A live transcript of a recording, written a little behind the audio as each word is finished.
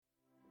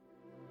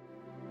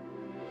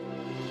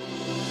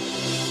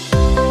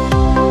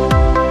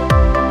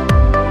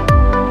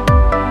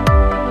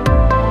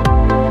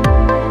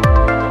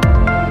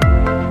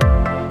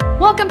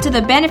to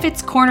the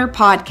Benefits Corner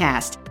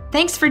podcast.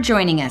 Thanks for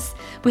joining us.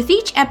 With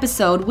each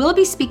episode, we'll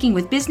be speaking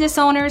with business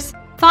owners,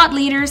 thought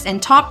leaders,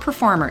 and top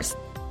performers.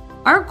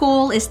 Our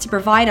goal is to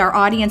provide our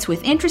audience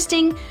with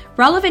interesting,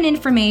 relevant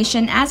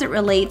information as it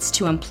relates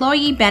to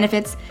employee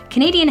benefits,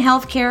 Canadian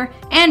healthcare,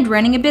 and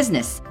running a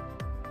business.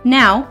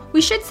 Now,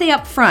 we should say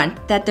up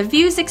front that the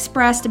views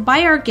expressed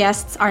by our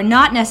guests are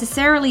not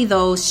necessarily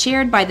those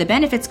shared by the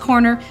Benefits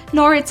Corner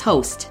nor its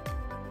host.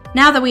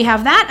 Now that we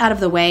have that out of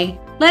the way,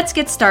 let's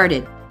get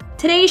started.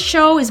 Today's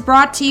show is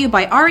brought to you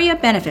by ARIA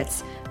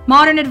Benefits,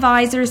 modern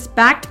advisors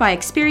backed by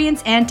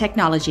experience and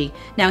technology.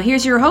 Now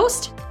here's your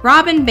host,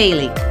 Robin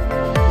Bailey.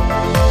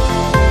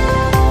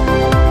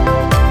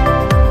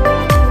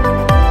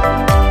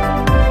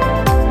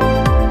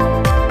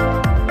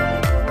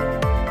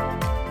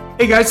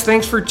 Hey guys,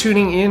 thanks for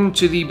tuning in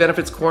to the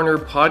Benefits Corner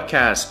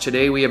podcast.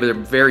 Today we have a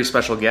very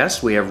special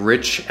guest. We have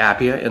Rich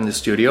Appia in the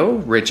studio.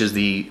 Rich is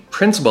the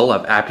principal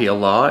of Appia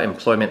Law,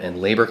 Employment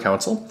and Labor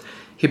Counsel.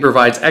 He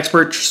provides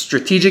expert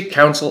strategic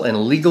counsel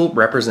and legal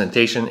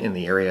representation in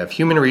the area of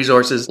human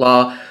resources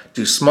law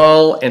to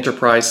small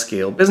enterprise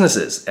scale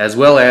businesses, as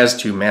well as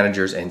to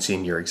managers and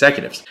senior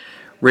executives.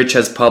 Rich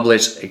has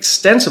published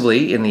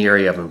extensively in the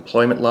area of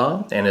employment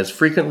law and has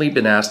frequently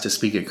been asked to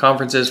speak at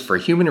conferences for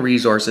human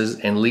resources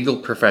and legal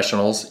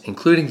professionals,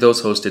 including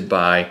those hosted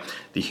by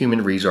the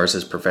Human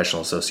Resources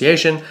Professional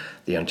Association,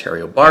 the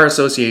Ontario Bar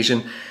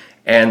Association,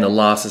 and the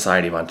Law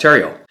Society of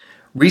Ontario.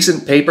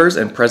 Recent papers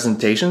and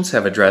presentations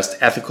have addressed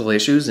ethical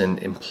issues in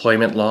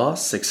employment law,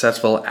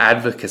 successful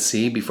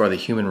advocacy before the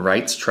Human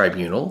Rights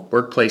Tribunal,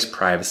 workplace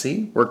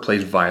privacy,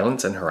 workplace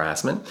violence and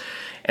harassment,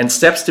 and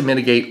steps to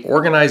mitigate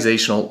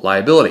organizational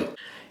liability.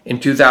 In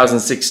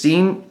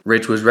 2016,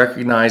 Rich was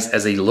recognized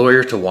as a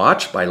lawyer to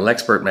watch by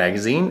Lexpert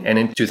magazine, and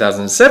in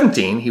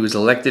 2017, he was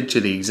elected to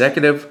the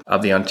executive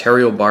of the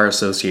Ontario Bar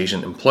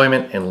Association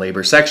Employment and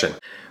Labor Section.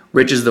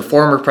 Rich is the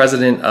former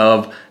president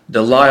of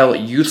Delisle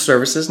Youth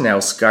Services, now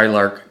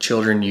Skylark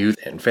Children, Youth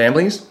and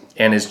Families,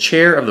 and is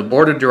chair of the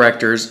board of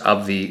directors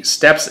of the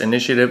STEPS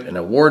Initiative, an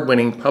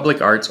award-winning public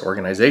arts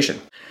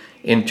organization.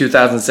 In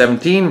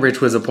 2017,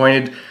 Rich was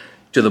appointed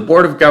to the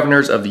Board of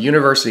Governors of the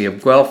University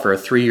of Guelph for a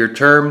 3-year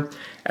term.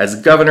 As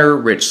governor,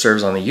 Rich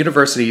serves on the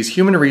university's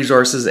Human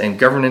Resources and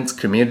Governance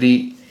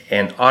Committee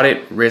and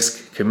Audit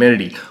Risk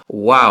Committee.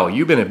 Wow,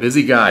 you've been a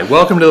busy guy.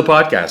 Welcome to the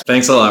podcast.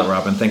 Thanks a lot,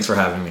 Robin. Thanks for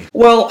having me.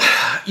 Well,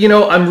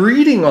 I'm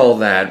reading all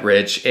that,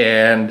 Rich,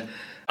 and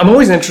I'm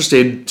always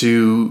interested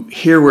to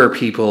hear where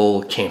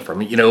people came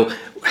from.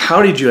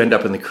 How did you end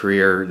up in the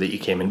career that you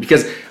came in?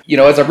 Because,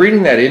 as I'm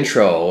reading that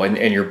intro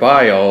and your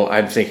bio,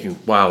 I'm thinking,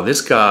 wow,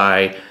 this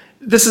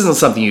isn't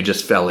something you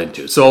just fell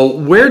into. So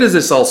where does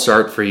this all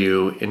start for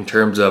you in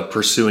terms of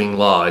pursuing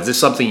law? Is this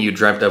something you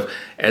dreamt of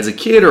as a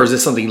kid, or is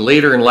this something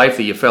later in life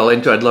that you fell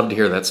into? I'd love to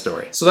hear that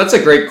story. So that's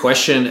a great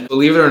question.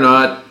 Believe it or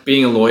not,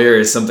 being a lawyer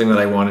is something that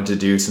I wanted to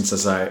do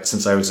since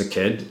I was a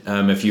kid.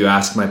 If you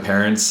ask my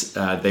parents,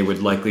 they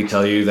would likely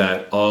tell you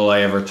that all I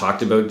ever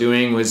talked about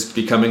doing was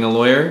becoming a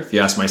lawyer. If you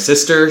ask my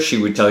sister, she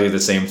would tell you the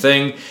same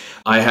thing.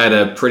 I had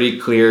a pretty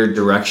clear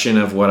direction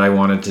of what I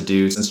wanted to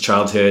do since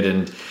childhood,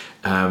 and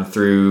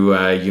through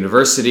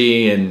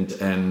university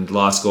and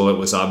law school, it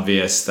was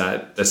obvious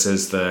that this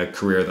is the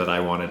career that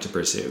I wanted to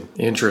pursue.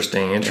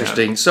 Interesting.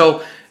 Yeah.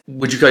 So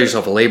would you call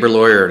yourself a labor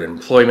lawyer or an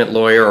employment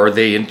lawyer, or are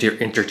they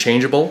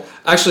interchangeable?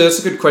 Actually,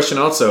 that's a good question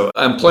also.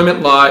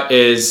 Employment law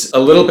is a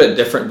little bit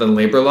different than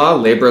labor law.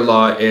 Labor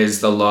law is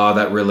the law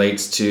that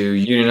relates to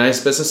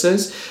unionized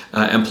businesses.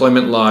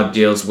 Employment law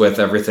deals with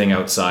everything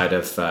outside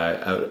of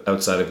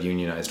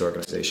unionized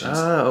organizations.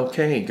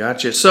 Okay,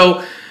 gotcha.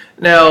 So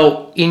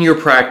now, in your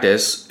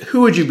practice,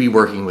 who would you be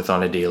working with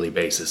on a daily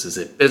basis? Is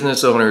it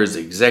business owners,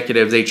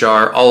 executives,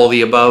 HR, all of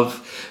the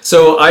above?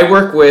 So I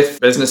work with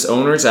business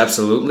owners,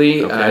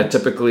 absolutely. Okay.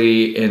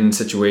 Typically in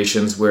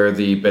situations where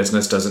the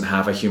business doesn't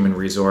have a human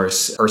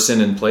resource person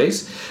in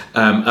place.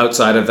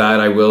 Outside of that,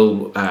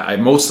 I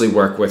mostly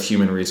work with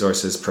human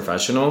resources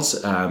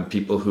professionals,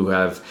 people who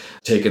have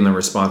taken the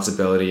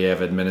responsibility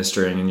of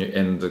administering,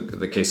 in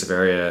the case of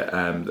ARIA,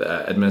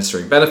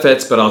 administering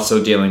benefits, but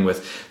also dealing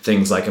with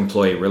things like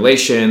employee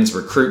relations,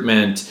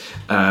 recruitment,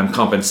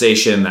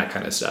 compensation, that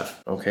kind of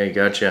stuff. Okay,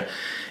 gotcha.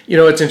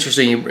 It's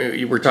interesting.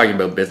 You were talking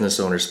about business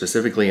owners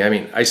specifically. I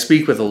mean, I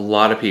speak with a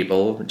lot of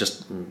people,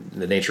 just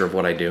the nature of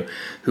what I do,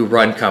 who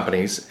run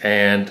companies.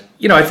 And,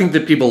 I think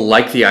that people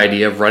like the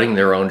idea of running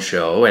their own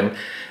show. And,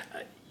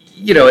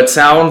 it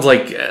sounds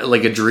like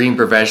a dream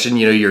profession.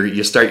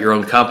 You start your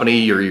own company,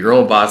 you're your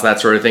own boss, that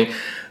sort of thing.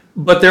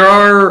 But there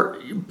are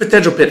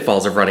potential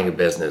pitfalls of running a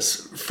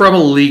business. From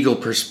a legal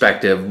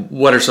perspective,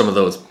 what are some of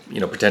those,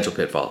 potential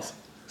pitfalls?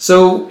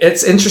 So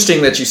it's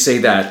interesting that you say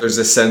that. There's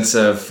a sense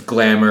of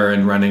glamour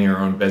in running your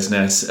own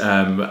business.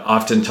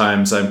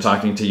 Oftentimes I'm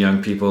talking to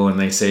young people and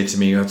they say to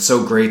me, it's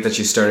so great that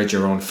you started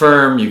your own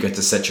firm. You get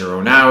to set your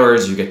own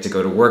hours. You get to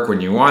go to work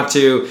when you want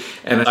to.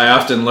 And I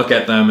often look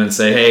at them and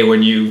say, hey,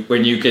 when you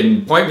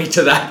can point me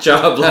to that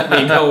job, let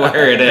me know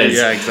where it is.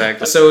 Yeah,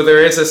 exactly. So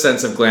there is a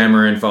sense of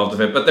glamour involved with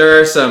it, but there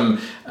are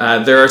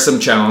some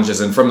challenges.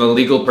 And from the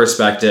legal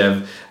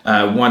perspective,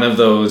 One of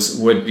those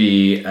would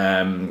be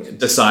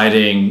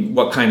deciding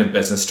what kind of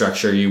business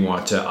structure you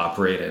want to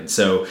operate in.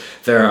 So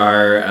there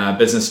are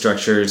business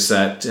structures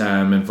that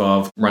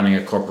involve running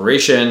a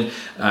corporation.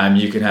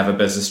 You can have a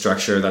business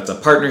structure that's a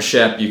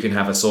partnership. You can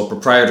have a sole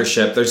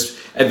proprietorship. There's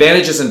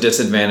advantages and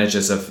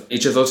disadvantages of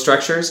each of those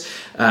structures,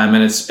 and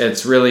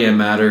it's really a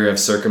matter of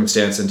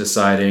circumstance and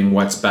deciding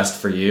what's best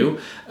for you.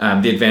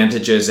 The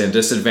advantages and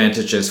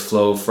disadvantages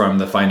flow from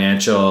the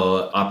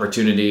financial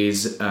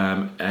opportunities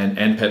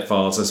and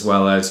pitfalls, as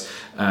well as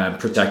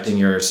protecting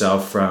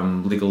yourself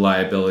from legal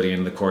liability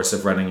in the course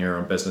of running your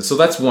own business. So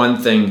that's one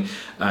thing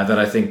that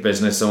I think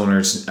business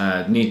owners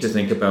need to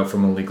think about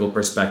from a legal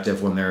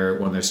perspective when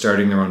they're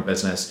starting their own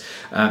business.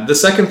 The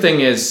second thing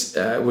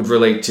would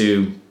relate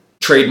to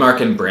trademark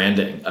and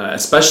branding,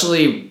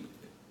 especially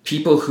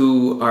people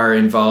who are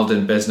involved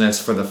in business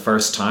for the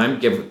first time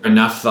give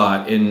enough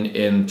thought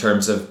in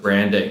terms of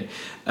branding.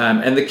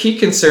 And the key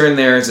concern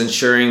there is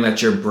ensuring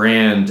that your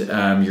brand,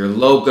 your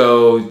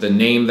logo, the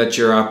name that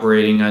you're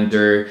operating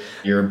under,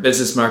 your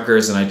business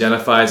markers and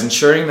identifiers,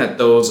 ensuring that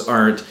those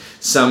aren't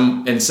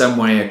in some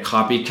way a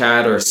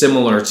copycat or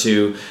similar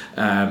to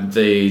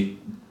the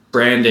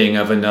branding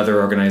of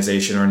another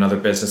organization or another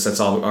business that's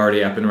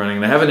already up and running.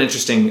 And I have an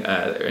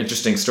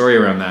interesting story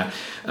around that.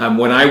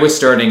 When I was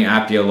starting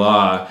Appia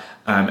Law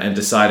and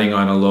deciding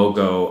on a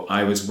logo,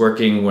 I was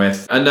working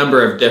with a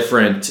number of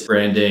different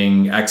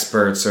branding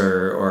experts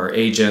or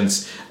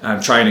agents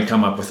trying to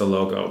come up with a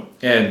logo.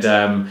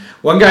 And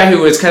one guy who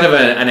was kind of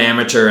an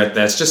amateur at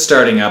this, just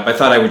starting up, I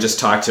thought I would just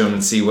talk to him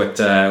and see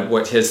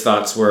what his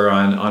thoughts were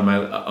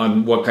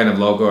on what kind of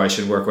logo I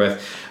should work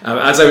with.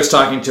 As I was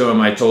talking to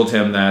him, I told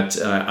him that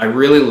I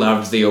really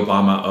loved the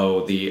Obama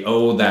O, the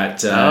O that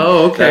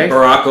that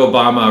Barack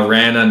Obama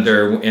ran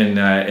under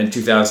in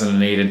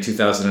 2008 and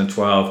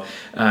 2012.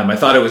 I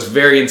thought it was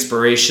very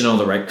inspirational,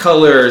 the right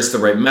colors, the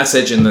right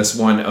message in this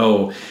one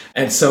O.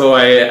 And so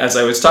as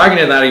I was talking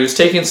to that, he was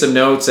taking some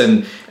notes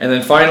and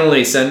then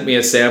finally sent me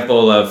a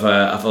sample of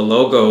a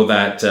logo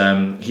that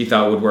he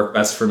thought would work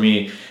best for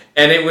me.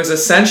 And it was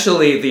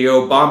essentially the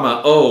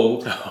Obama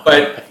O,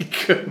 but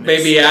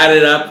maybe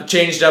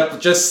changed up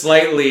just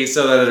slightly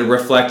so that it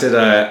reflected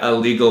a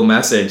legal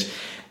message.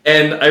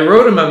 And I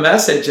wrote him a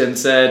message and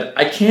said,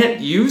 I can't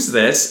use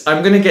this.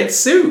 I'm going to get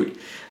sued.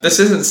 This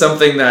isn't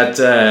something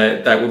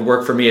that would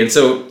work for me. And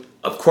so,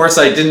 of course,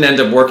 I didn't end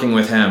up working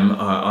with him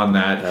on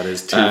that. That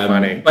is too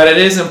funny. But it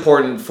is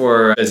important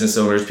for business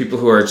owners, people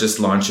who are just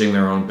launching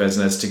their own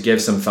business, to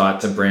give some thought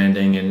to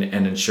branding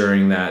and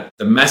ensuring that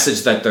the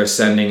message that they're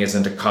sending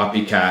isn't a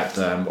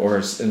copycat or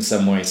in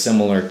some way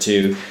similar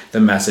to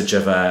the message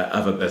of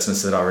a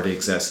business that already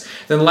exists.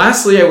 Then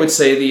lastly, I would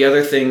say the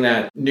other thing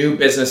that new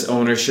business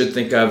owners should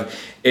think of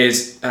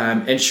is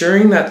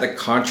ensuring that the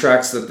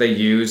contracts that they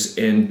use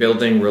in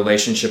building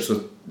relationships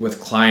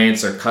with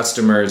clients or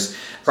customers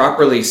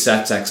properly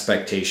sets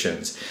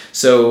expectations.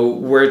 So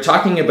we're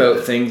talking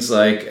about things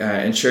like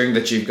ensuring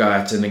that you've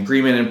got an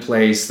agreement in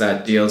place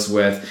that deals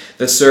with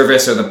the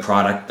service or the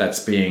product that's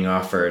being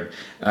offered,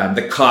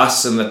 the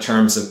costs and the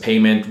terms of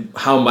payment,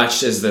 how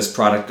much is this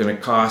product going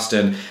to cost,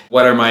 and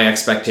what are my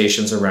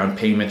expectations around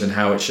payment and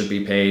how it should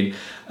be paid.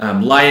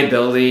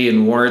 Liability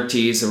and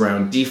warranties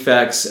around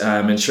defects,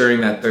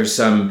 ensuring that there's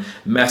some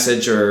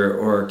message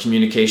or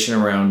communication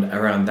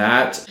around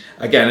that.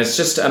 Again, it's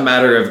just a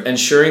matter of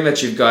ensuring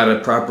that you've got a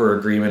proper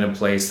agreement in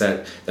place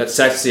that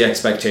sets the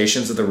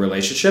expectations of the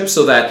relationship,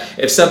 so that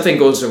if something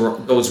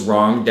goes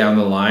wrong down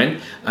the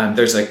line,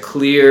 there's a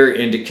clear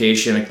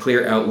indication, a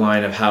clear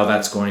outline of how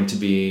that's going to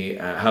be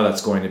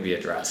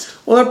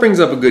addressed. Well, that brings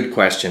up a good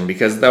question,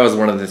 because that was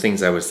one of the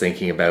things I was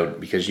thinking about,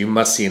 because you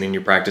must see it in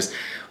your practice.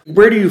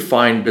 Where do you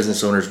find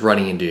business owners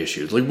running into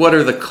issues? Like, what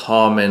are the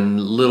common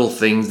little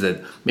things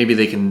that maybe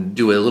they can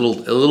do a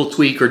little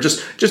tweak, or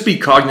just be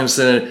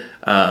cognizant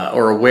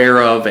or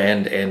aware of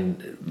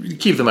and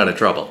keep them out of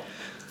trouble?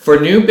 For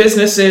new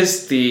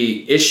businesses,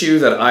 the issue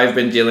that I've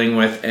been dealing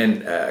with,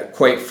 and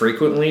quite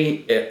frequently,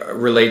 it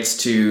relates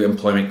to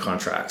employment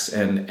contracts,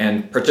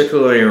 and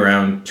particularly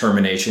around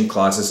termination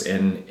clauses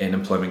in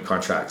employment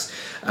contracts.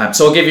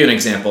 So I'll give you an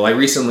example. I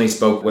recently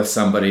spoke with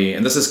somebody,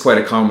 and this is quite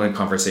a common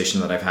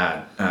conversation that I've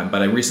had,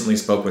 but I recently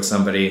spoke with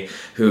somebody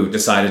who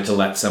decided to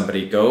let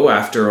somebody go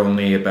after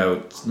only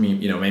about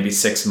maybe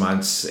 6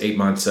 months, 8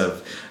 months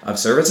of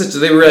service.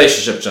 The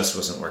relationship just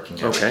wasn't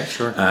working out. Okay,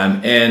 sure.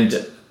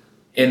 And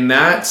in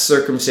that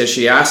circumstance,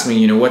 she asked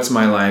me, what's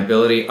my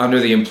liability under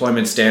the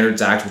Employment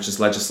Standards Act, which is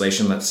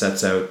legislation that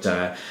sets out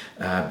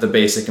the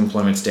basic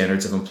employment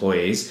standards of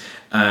employees.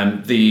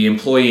 The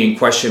employee in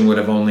question would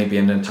have only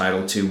been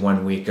entitled to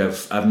 1 week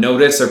of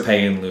notice or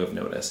pay in lieu of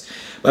notice.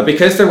 But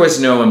because there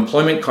was no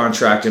employment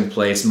contract in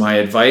place, my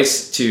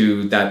advice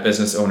to that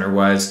business owner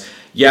was,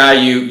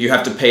 you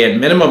have to pay at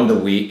minimum the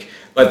week,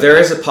 but there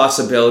is a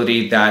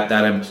possibility that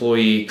that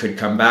employee could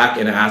come back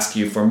and ask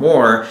you for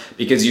more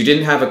because you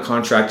didn't have a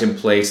contract in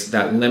place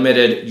that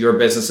limited your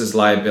business's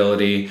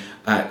liability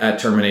at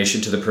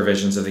termination to the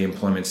provisions of the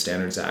Employment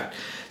Standards Act.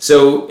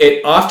 So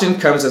it often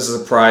comes as a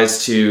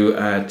surprise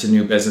to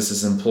new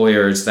businesses,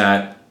 employers,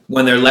 that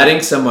when they're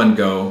letting someone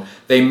go,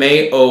 they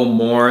may owe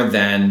more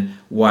than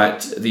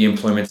what the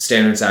Employment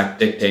Standards Act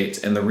dictates.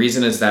 And the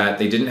reason is that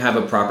they didn't have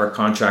a proper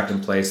contract in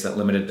place that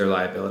limited their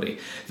liability.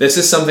 This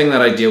is something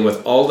that I deal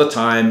with all the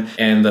time,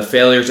 and the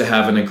failure to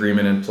have an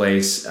agreement in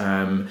place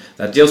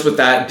that deals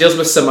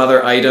with some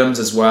other items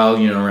as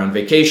well, around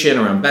vacation,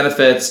 around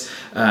benefits,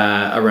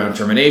 around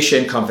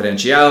termination,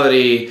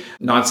 confidentiality,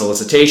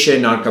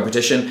 non-solicitation,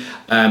 non-competition.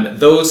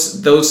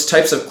 Those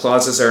types of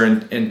clauses are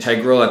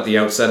integral at the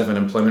outset of an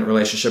employment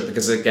relationship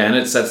because, again,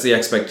 it sets the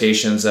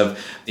expectations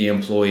of the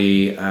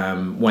employee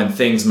when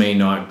things may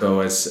not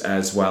go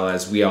as well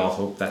as we all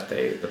hope that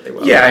they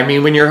will. Yeah, I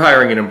mean, when you're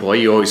hiring an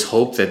employee, you always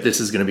hope that this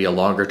is going to be a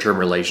longer term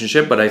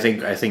relationship. But I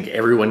think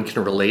everyone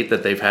can relate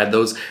that they've had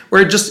those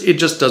where it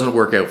just doesn't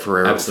work out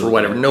for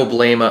whatever. No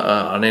blame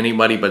on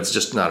anybody, but it's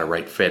just not a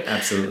right fit.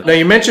 Absolutely. Now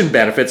you mentioned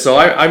benefits, so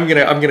I'm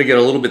gonna get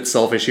a little bit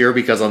selfish here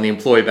because on the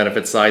employee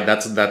benefits side,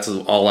 that's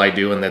all I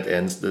do, and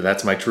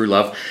that's my true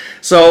love.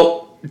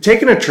 So,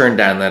 taking a turn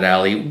down that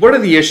alley, what are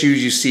the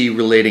issues you see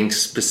relating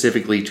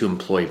specifically to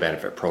employee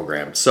benefit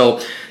programs? So,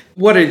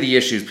 what are the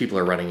issues people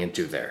are running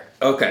into there?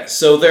 Okay,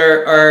 so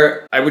there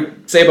are, I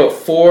would say, about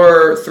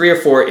 3 or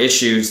 4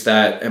 issues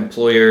that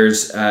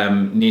employers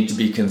need to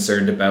be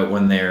concerned about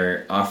when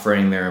they're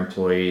offering their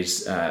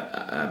employees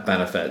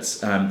benefits.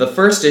 The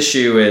first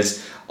issue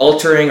is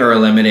altering or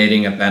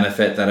eliminating a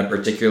benefit that a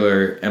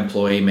particular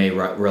employee may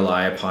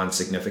rely upon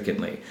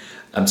significantly.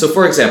 So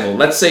for example,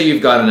 let's say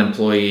you've got an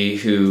employee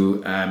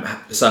who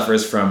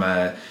suffers from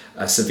a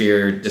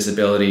severe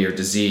disability or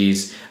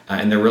disease,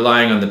 and they're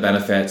relying on the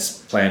benefits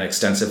plan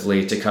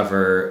extensively to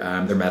cover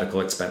their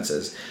medical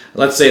expenses.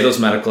 Let's say those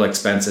medical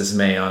expenses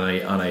may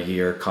on a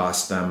year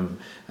cost them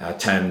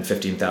 $10,000,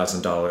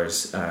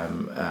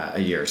 $15,000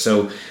 a year.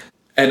 So,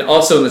 and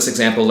also in this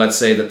example, let's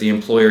say that the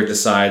employer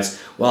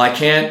decides, well, I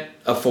can't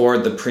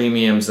afford the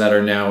premiums that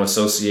are now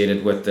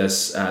associated with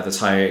this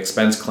high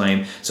expense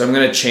claim, so I'm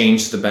going to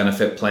change the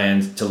benefit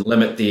plan to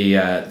limit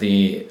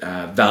the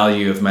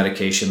value of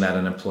medication that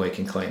an employee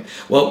can claim.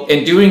 Well,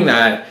 in doing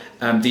that,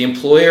 the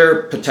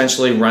employer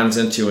potentially runs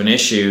into an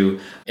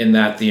issue in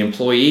that the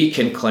employee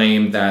can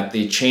claim that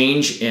the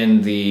change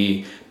in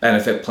the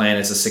benefit plan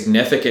is a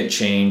significant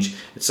change.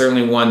 It's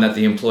certainly one that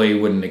the employee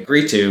wouldn't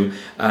agree to.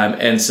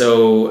 And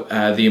so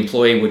the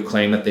employee would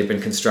claim that they've been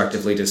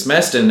constructively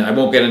dismissed. And I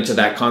won't get into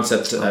that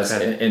concept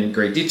in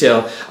great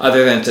detail,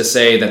 other than to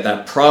say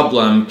that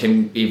problem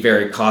can be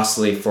very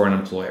costly for an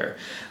employer.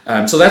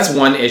 So that's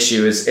one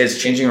issue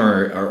is changing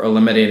or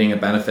eliminating a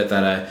benefit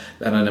that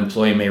an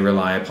employee may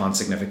rely upon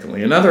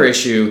significantly. Another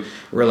issue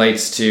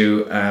relates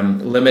to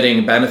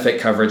limiting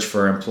benefit coverage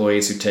for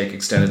employees who take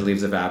extended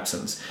leaves of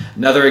absence.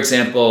 Another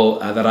example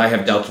that I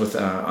have dealt with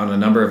on a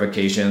number of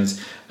occasions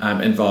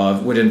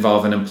would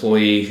involve an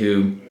employee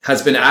who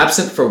has been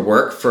absent for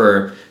work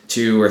for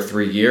 2 or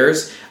 3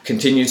 years,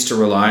 continues to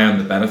rely on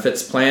the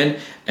benefits plan,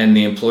 and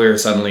the employer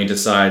suddenly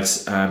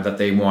decides that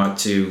they want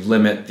to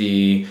limit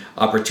the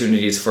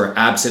opportunities for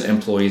absent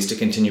employees to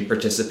continue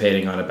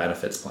participating on a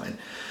benefits plan.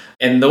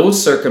 In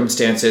those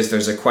circumstances,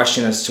 there's a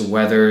question as to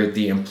whether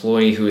the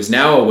employee who is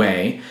now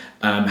away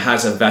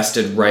has a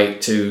vested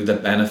right to the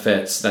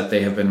benefits that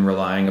they have been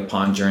relying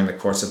upon during the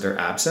course of their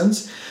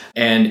absence.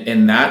 And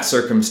in that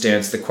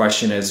circumstance, the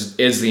question is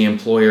the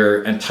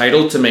employer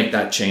entitled to make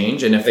that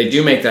change? And if they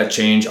do make that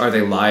change, are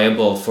they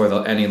liable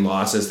for any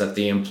losses that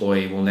the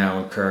employee will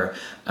now incur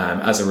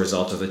as a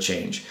result of the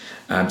change?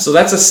 So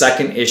that's a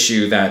second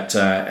issue that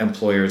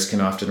employers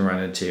can often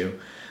run into.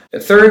 The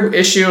third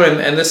issue,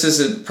 and this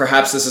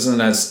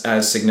isn't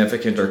as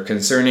significant or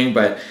concerning,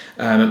 but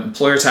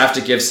employers have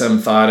to give some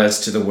thought as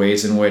to the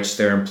ways in which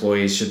their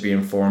employees should be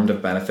informed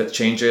of benefit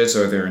changes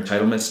or their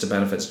entitlements to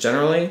benefits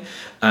generally.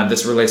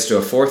 This relates to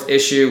a fourth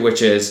issue,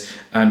 which is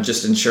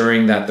just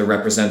ensuring that the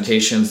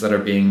representations that are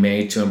being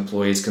made to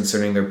employees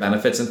concerning their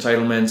benefits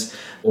entitlements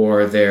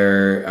or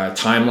their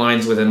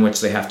timelines within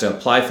which they have to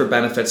apply for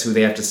benefits, who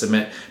they have to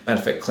submit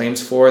benefit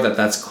claims for,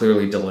 that's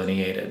clearly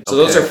delineated. So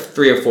those are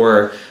 3 or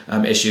 4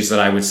 issues that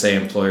I would say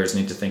employers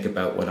need to think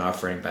about when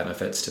offering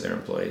benefits to their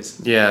employees.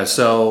 Yeah,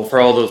 so for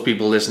all those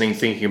people listening,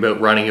 thinking about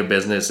running a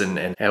business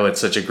and how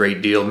it's such a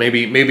great deal,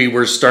 maybe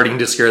we're starting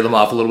to scare them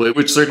off a little bit,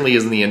 which certainly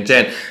isn't the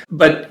intent.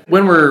 But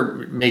when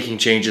we're making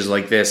changes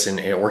like this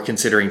or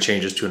considering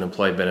changes to an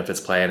employee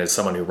benefits plan as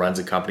someone who runs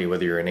a company,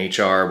 whether you're in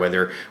HR,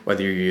 whether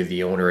you're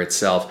the owner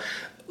itself,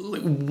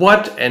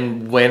 what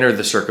and when are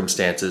the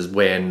circumstances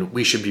when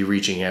we should be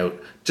reaching out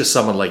to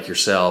someone like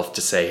yourself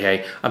to say,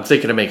 hey, I'm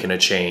thinking of making a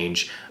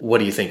change. What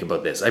do you think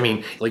about this? I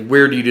mean,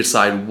 where do you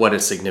decide what a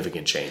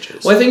significant change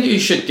is? Well, I think you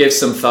should give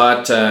some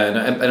thought,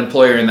 an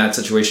employer in that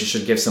situation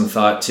should give some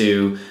thought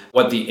to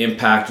what the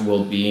impact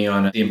will be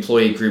on the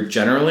employee group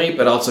generally,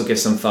 but also give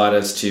some thought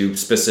as to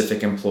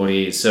specific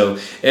employees. So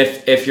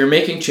if you're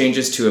making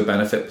changes to a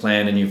benefit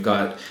plan and you've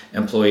got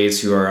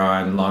employees who are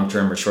on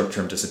long-term or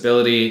short-term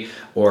disability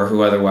or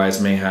who otherwise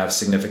may have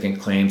significant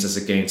claims as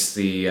against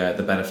the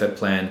benefit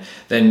plan,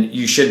 then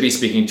you should be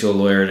speaking to a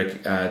lawyer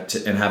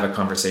and have a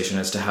conversation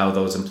as to how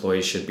those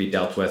employees should be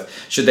dealt with.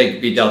 Should they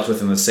be dealt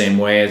with in the same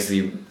way as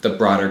the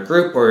broader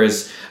group, or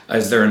is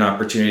there an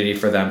opportunity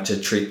for them to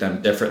treat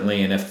them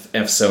differently? And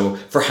if so,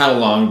 for how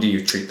long do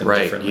you treat them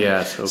differently?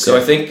 Yes. Okay. So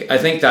I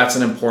think that's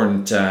an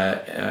important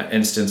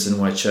instance in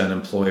which an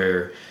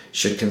employer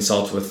should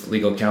consult with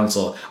legal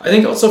counsel. I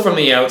think also from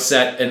the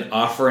outset, in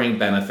offering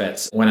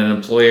benefits, when an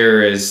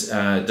employer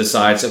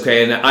decides,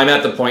 okay, and I'm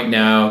at the point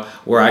now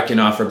where I can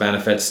offer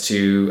benefits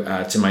to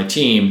my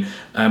team,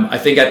 I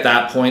think at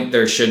that point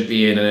there should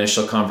be an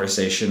initial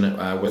conversation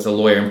with a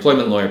lawyer,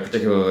 employment lawyer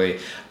particularly,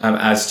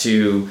 as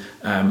to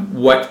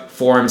what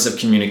forms of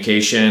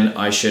communication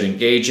I should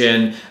engage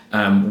in,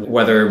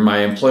 whether my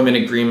employment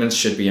agreements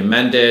should be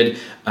amended,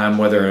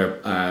 whether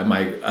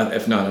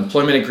if not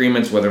employment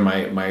agreements, whether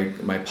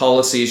my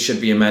policies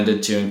should be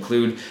amended to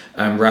include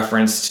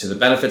reference to the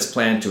benefits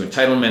plan, to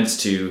entitlements,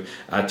 to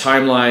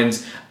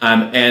timelines,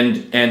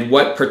 and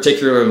what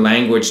particular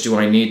language do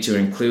I need to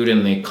include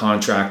in the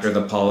contract or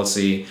the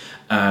policy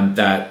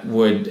that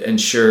would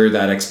ensure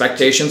that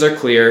expectations are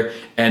clear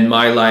and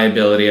my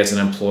liability as an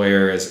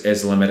employer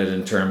is limited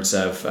in terms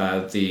of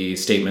the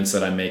statements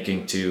that I'm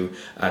making to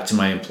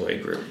my employee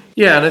group.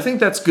 Yeah, and I think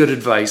that's good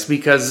advice,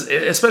 because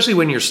especially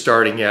when you're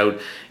starting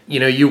out,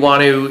 you're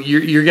going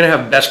to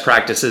have best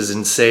practices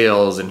in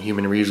sales and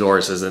human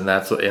resources and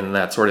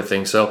that sort of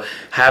thing. So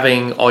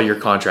having all your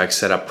contracts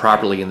set up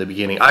properly in the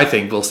beginning, I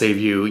think will save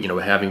you,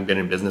 having been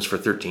in business for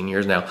 13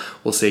 years now,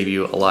 will save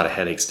you a lot of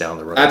headaches down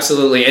the road.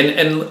 Absolutely.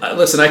 And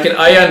listen,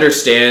 I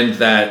understand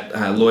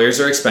that lawyers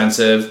are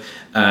expensive.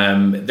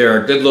 There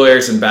are good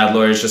lawyers and bad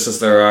lawyers, just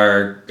as there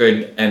are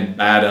good and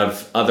bad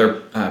of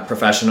other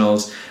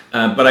professionals.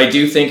 But I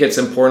do think it's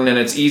important, and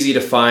it's easy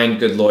to find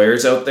good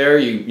lawyers out there.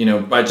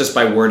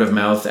 By word of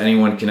mouth,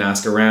 anyone can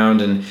ask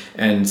around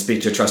and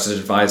speak to a trusted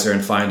advisor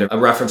and find a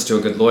reference to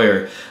a good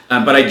lawyer.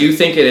 But I do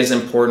think it is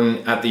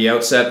important at the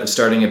outset of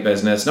starting a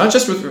business, not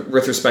just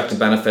with respect to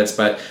benefits,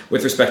 but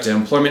with respect to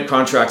employment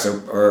contracts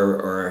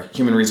or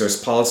human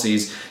resource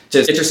policies,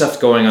 to get yourself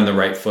going on the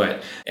right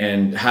foot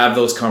and have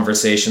those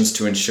conversations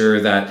to ensure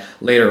that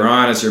later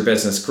on, as your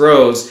business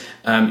grows,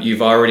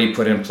 you've already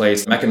put in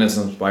place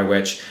mechanisms by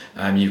which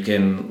you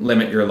can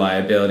limit your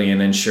liability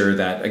and ensure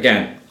that,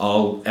 again,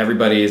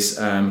 everybody's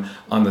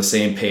on the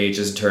same page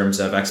in terms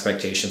of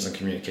expectations and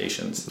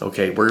communications.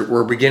 Okay,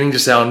 we're beginning to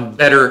sound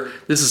better.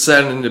 This is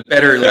sounding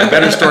better, like a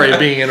better story of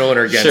being an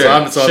owner again.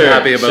 Sure, so I'm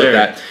happy about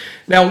that.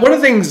 Now, one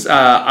of the things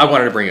I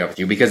wanted to bring up with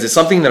you, because it's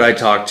something that I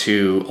talk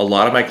to a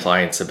lot of my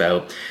clients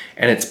about,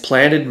 and it's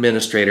plan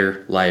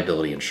administrator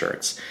liability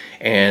insurance.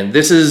 And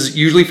this is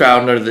usually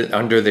found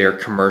under their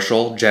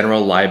commercial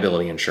general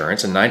liability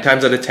insurance, and 9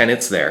 times out of 10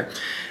 it's there.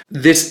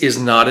 This is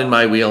not in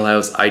my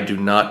wheelhouse. I do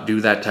not do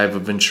that type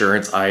of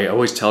insurance. I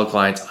always tell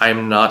clients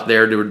I'm not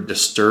there to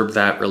disturb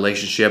that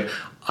relationship.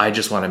 I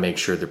just want to make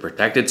sure they're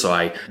protected. So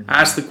I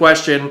ask the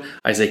question.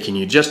 I say, can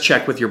you just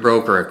check with your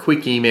broker, a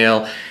quick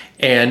email?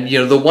 And,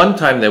 the one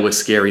time that was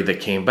scary that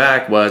came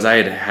back was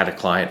I had a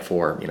client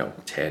for,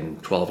 10,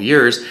 12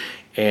 years.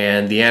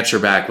 And the answer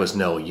back was,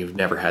 no, you've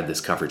never had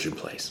this coverage in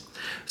place.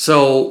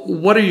 So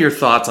what are your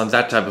thoughts on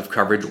that type of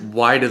coverage?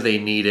 Why do they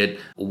need it?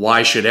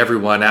 Why should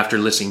everyone, after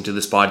listening to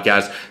this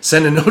podcast,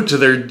 send a note to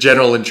their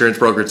general insurance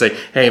broker and say,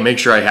 hey, make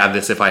sure I have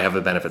this if I have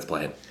a benefits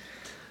plan?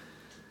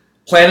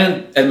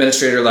 Plan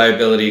administrator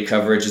liability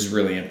coverage is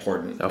really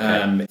important.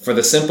 Okay. For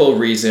the simple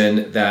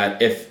reason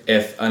that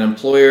if an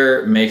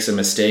employer makes a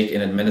mistake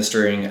in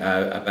administering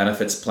a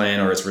benefits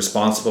plan or is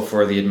responsible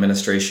for the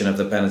administration of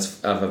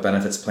a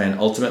benefits plan,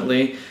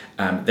 ultimately,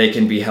 they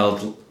can be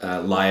held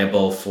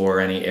liable for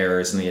any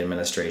errors in the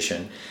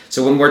administration.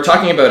 So when we're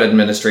talking about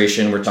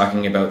administration, we're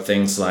talking about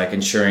things like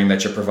ensuring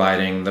that you're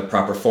providing the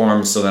proper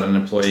forms so that an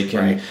employee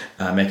can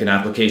make an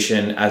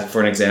application, for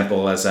an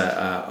example,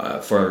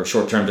 for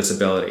short-term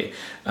disability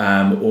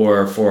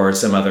or for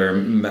some other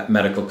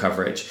medical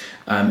coverage.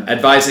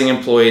 Advising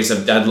employees of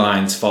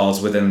deadlines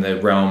falls within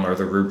the realm or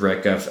the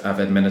rubric of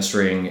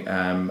administering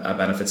a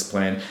benefits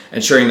plan.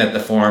 Ensuring that the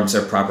forms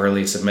are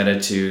properly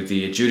submitted to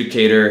the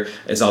adjudicator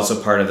is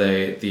also part of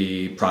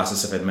the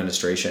process of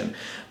administration.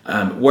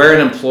 Where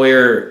an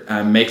employer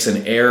makes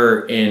an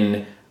error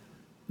in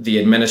the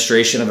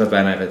administration of a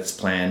benefits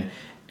plan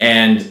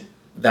and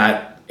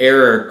that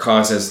error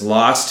causes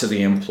loss to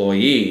the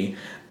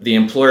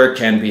employer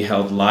can be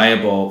held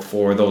liable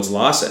for those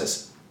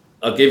losses.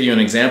 I'll give you an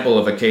example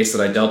of a case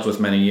that I dealt with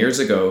many years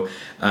ago.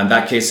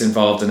 That case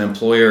involved an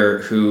employer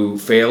who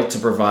failed to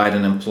provide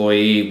an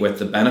employee with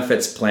the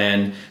benefits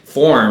plan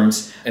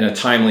forms in a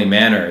timely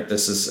manner.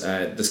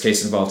 This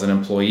case involved an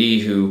employee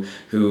who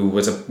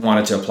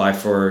wanted to apply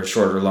for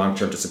short or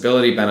long-term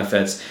disability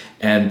benefits,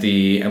 and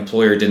the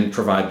employer didn't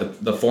provide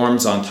the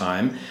forms on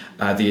time.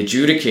 the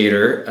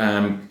adjudicator,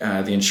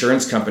 the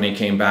insurance company,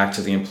 came back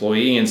to the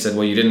employee and said,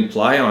 well, you didn't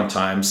apply on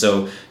time,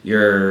 so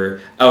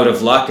you're out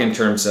of luck in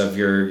terms of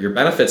your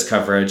benefits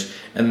coverage.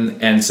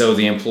 And so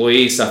the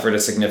employee suffered a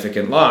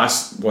significant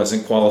loss,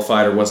 wasn't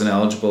qualified or wasn't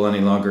eligible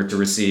any longer to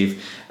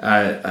receive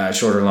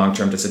short or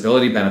long-term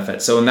disability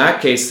benefits. So in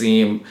that case,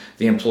 the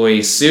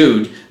employee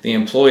sued the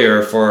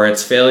employer for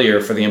its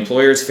failure, for the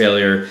employer's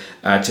failure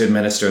to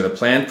administer the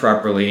plan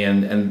properly,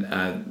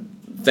 and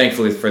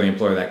thankfully for the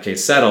employer, that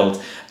case settled,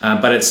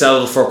 but it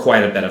settled for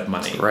quite a bit of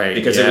money. Right,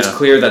 because yeah. It was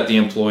clear that the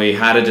employee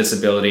had a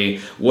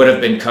disability, would have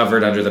been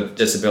covered under the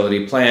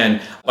disability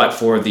plan, but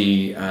for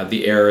the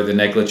error, the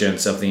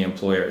negligence of the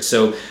employer.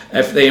 So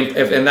if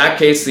in that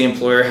case the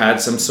employer had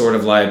some sort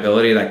of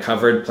liability that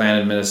covered plan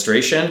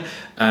administration,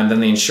 then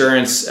the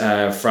insurance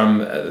from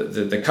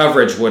the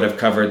coverage would have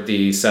covered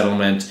the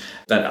settlement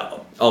that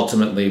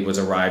ultimately was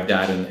arrived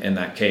at in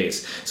that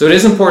case. So it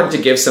is important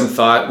to give some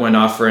thought when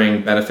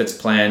offering benefits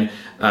plan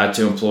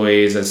to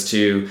employees as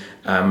to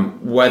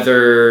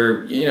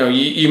whether,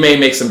 you may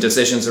make some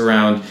decisions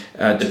around,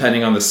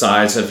 depending on the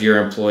size of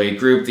your employee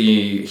group,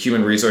 the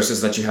human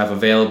resources that you have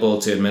available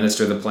to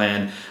administer the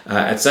plan,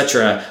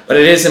 etc. But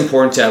it is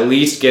important to at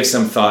least give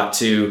some thought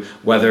to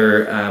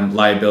whether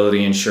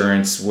liability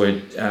insurance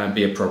would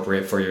be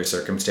appropriate for your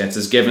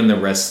circumstances, given the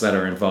risks that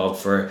are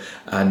involved for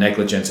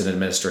negligence in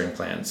administering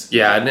plans.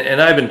 Yeah,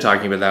 and I've been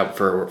talking about that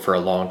for a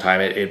long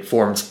time. It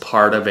forms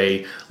part of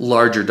a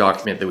larger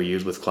document that we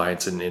use with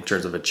clients in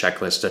terms of a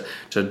checklist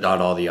to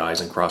dot all the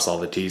I's and cross all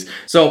the T's.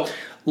 So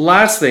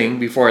last thing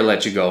before I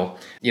let you go,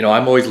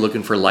 I'm always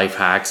looking for life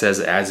hacks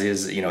as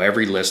is,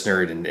 every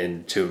listener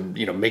and to,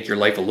 make your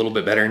life a little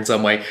bit better in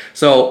some way.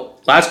 So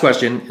last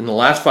question, in the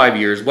last 5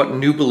 years, what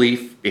new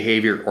belief,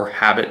 behavior, or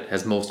habit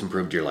has most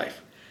improved your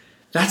life?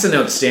 That's an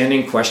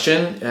outstanding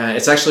question.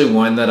 It's actually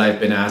one that I've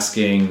been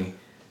asking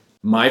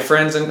my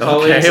friends and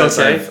colleagues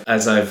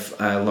as I've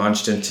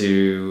launched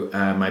into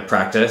my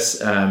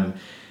practice.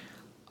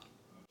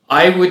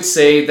 I would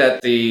say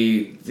that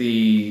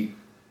the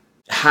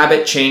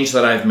habit change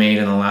that I've made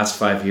in the last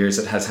 5 years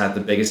that has had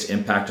the biggest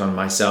impact on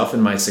myself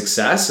and my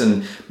success,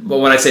 but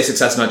when I say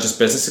success, not just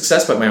business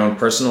success, but my own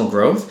personal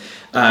growth,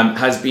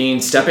 has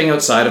been stepping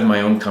outside of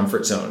my own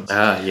comfort zone.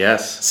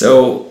 Yes.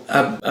 So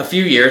a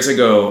few years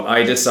ago,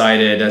 I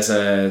decided as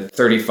a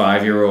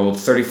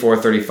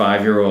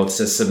 34-35-year-old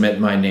to submit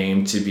my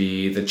name to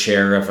be the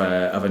chair of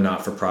a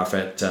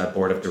not-for-profit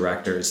board of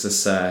directors.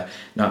 This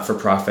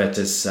not-for-profit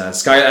is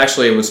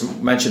actually it was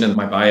mentioned in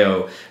my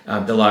bio,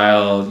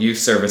 Delisle Youth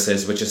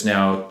Services, which is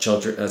now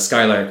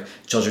Skylark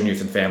Children,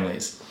 Youth and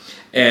Families.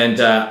 And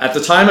at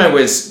the time I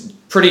was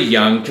pretty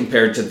young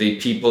compared to the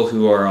people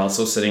who are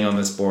also sitting on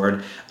this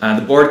board.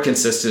 The board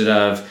consisted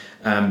of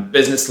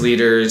business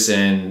leaders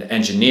in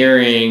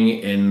engineering,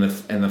 in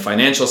the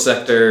financial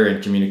sector,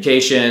 in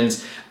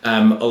communications,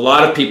 a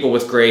lot of people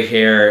with gray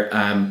hair,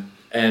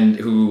 and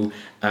who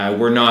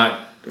were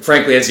not,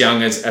 frankly, as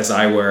young as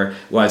I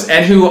was,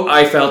 and who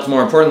I felt,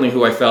 more importantly,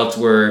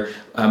 were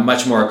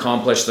much more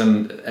accomplished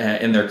than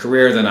in their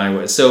career than I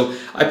was. So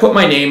I put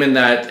my name in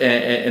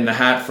the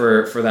hat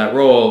for that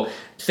role,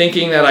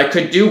 thinking that I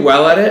could do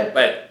well at it,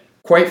 but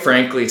quite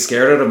frankly,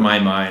 scared out of my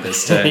mind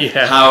as to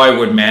how I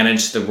would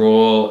manage the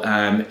role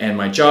and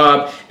my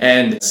job,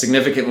 and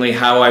significantly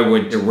how I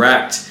would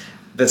direct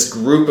this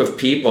group of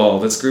people,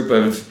 this group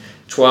of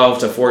 12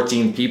 to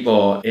 14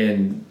 people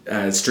in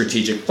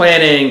strategic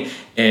planning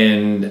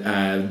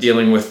and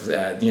dealing with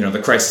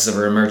the crisis of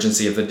or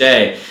emergency of the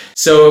day.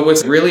 So it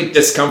was a really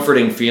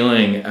discomforting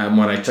feeling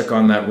when I took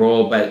on that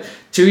role. But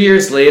 2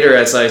 years later,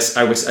 as I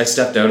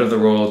stepped out of the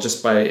role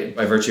just by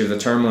virtue of the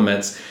term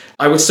limits,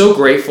 I was so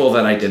grateful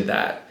that I did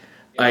that.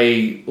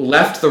 I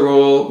left the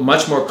role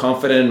much more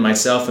confident in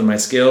myself and my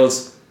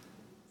skills,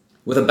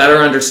 with a better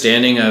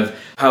understanding of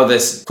how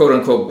this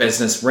quote-unquote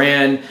business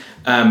ran,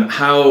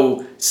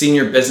 how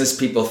senior business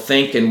people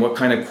think and what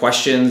kind of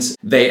questions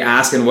they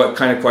ask and what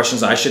kind of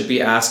questions I should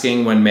be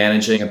asking when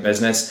managing a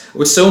business. I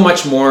was so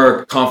much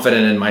more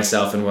confident in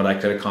myself and what I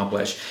could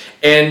accomplish.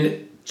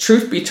 And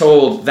truth be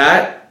told,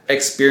 that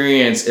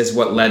experience is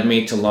what led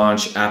me to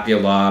launch Appia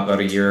Law about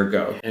a year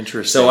ago.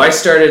 Interesting. So I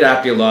started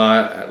Appia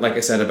Law, like I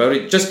said,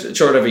 just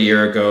short of a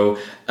year ago,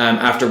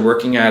 after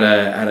working at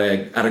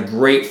a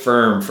great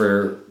firm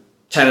for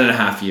 10 and a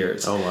half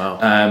years. Oh, wow.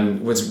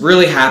 Was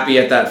really happy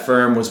at that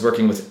firm, was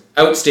working with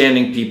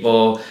outstanding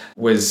people,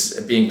 was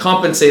being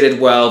compensated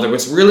well. There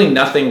was really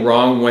nothing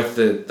wrong with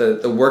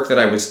the work that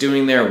I was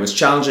doing there. It was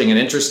challenging and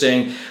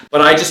interesting,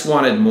 but I just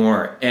wanted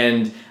more.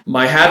 And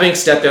my having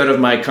stepped out of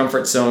my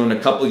comfort zone a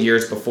couple of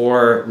years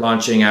before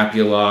launching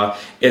Appia Law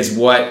is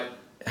what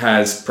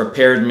has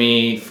prepared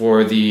me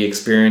for the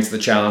experience, the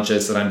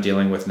challenges that I'm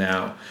dealing with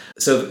now.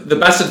 So the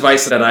best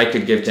advice that I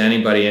could give to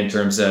anybody in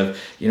terms of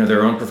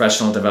their own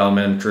professional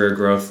development and career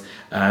growth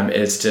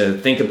is to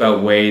think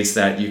about ways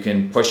that you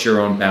can push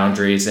your own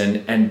boundaries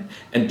and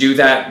do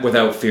that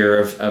without fear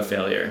of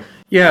failure.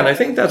 Yeah, and I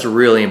think that's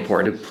really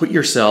important, to put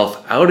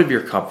yourself out of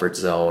your comfort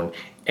zone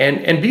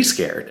and be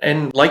scared.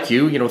 And like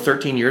you,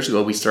 13 years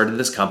ago, we started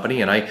this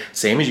company, and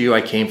same as you,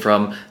 I came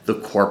from the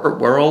corporate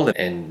world,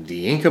 and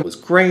the income was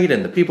great,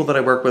 and the people that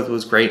I worked with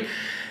was great.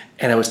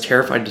 And I was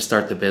terrified to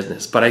start the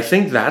business. But I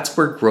think that's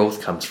where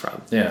growth comes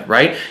from,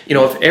 right?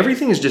 If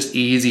everything is just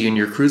easy and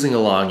you're cruising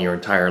along your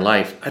entire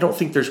life, I don't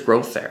think there's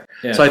growth there.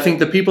 Yeah. So I think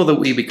the people that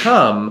we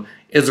become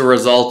is a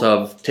result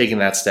of taking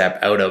that step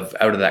out of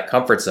that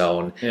comfort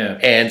zone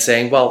and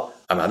saying, well,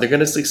 I'm either going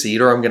to succeed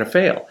or I'm going to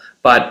fail.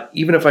 But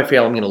even if I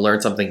fail, I'm going to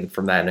learn something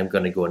from that, and I'm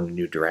going to go in a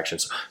new direction.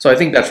 So I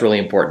think that's really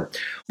important.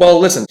 Well,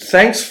 listen,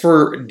 thanks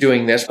for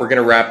doing this. We're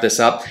going to wrap this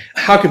up.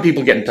 How can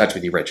people get in touch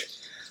with you, Rich?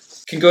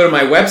 You can go to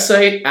my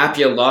website,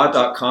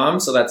 appialaw.com.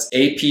 So that's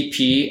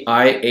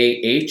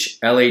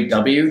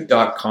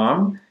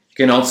APPIAHLAW.com. You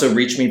can also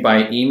reach me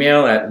by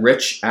email at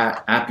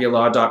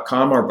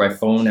rich@appialaw.com or by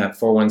phone at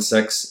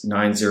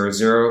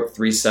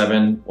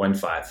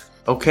 416-900-3715.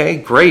 Okay,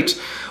 great.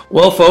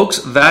 Well, folks,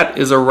 that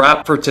is a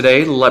wrap for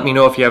today. Let me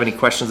know if you have any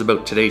questions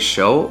about today's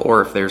show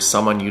or if there's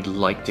someone you'd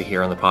like to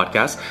hear on the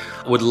podcast.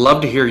 Would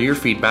love to hear your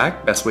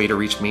feedback. Best way to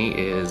reach me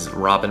is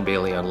Robin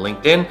Bailey on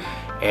LinkedIn.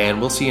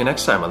 And we'll see you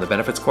next time on the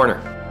Benefits Corner.